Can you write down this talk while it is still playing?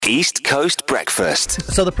East Coast Breakfast.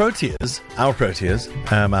 So the Proteas,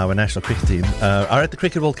 our national cricket team, are at the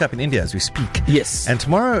Cricket World Cup in India as we speak. Yes. And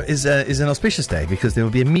tomorrow is an auspicious day because there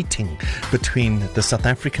will be a meeting between the South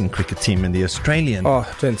African cricket team and the Australian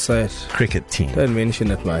Don't say it. cricket team. Don't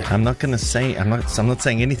mention it, mate. I'm not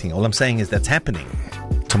saying anything. All I'm saying is that's happening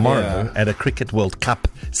tomorrow at a Cricket World Cup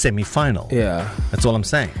semi-final. Yeah. That's all I'm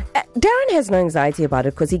saying. Darren has no anxiety about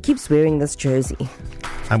it because he keeps wearing this jersey,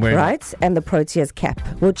 I'm wearing right? And the Proteas cap,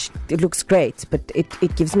 which it looks great, but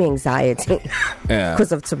it gives me anxiety Yeah.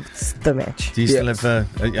 because of the match. Do you still have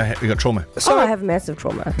you got trauma? I have massive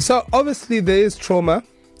trauma. So obviously there is trauma.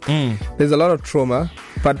 There's a lot of trauma,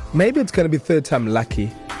 but maybe it's going to be third time lucky.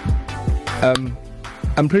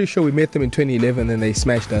 I'm pretty sure we met them in 2011 and they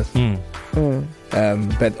smashed us.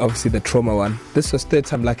 But obviously the trauma one. This was third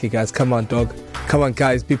time lucky, guys. Come on, dog. Come on,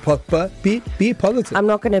 guys. Be positive. I'm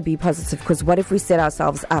not going to be positive because what if we set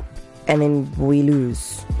ourselves up and then we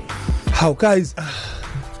lose? How, guys?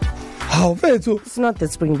 How, Veto? It's not the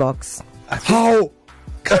Springboks. How?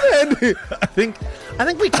 Come on. I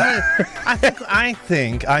think we can.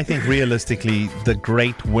 I think realistically, the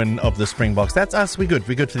great win of the Springboks. That's us. We're good.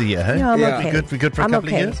 We're good for the year. Hey? Yeah, I'm Yeah. okay. We're good for a I'm couple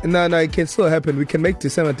okay. of years. No, it can still happen. We can make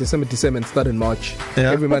December and start in March.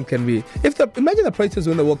 Yeah. Every month can be. Imagine the Proteas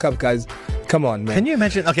win the World Cup, guys. Come on, man. Can you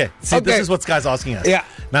imagine? Okay, see, Okay. this is what Sky's asking us. Yeah.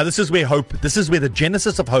 Now, this is where the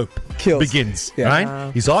genesis of hope begins, Yeah.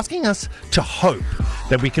 right? He's asking us to hope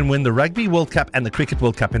that we can win the Rugby World Cup and the Cricket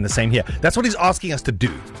World Cup in the same year. That's what he's asking us to do.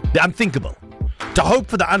 The unthinkable. To hope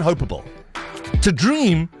for the unhopeable. To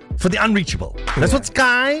dream for the unreachable. That's what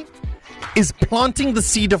Sky is planting the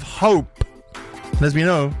seed of hope. And as we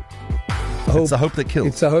know, it's a hope that kills.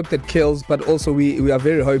 It's a hope that kills, but also we are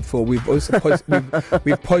very hopeful. We've also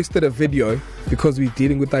we've posted a video because we're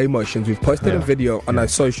dealing with our emotions. We've posted a video on our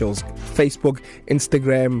socials, Facebook,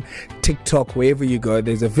 Instagram, TikTok, wherever you go.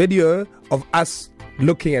 There's a video of us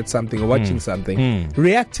looking at something or watching something,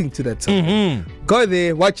 reacting to that something. Go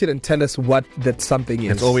there, watch it, and tell us what that something is.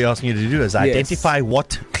 That's all we're asking you to do is identify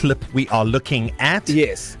what clip we are looking at.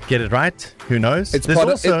 Yes. Get it right. Who knows? It's There's part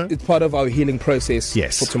also of our healing process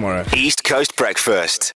Yes. for tomorrow. East Coast Breakfast.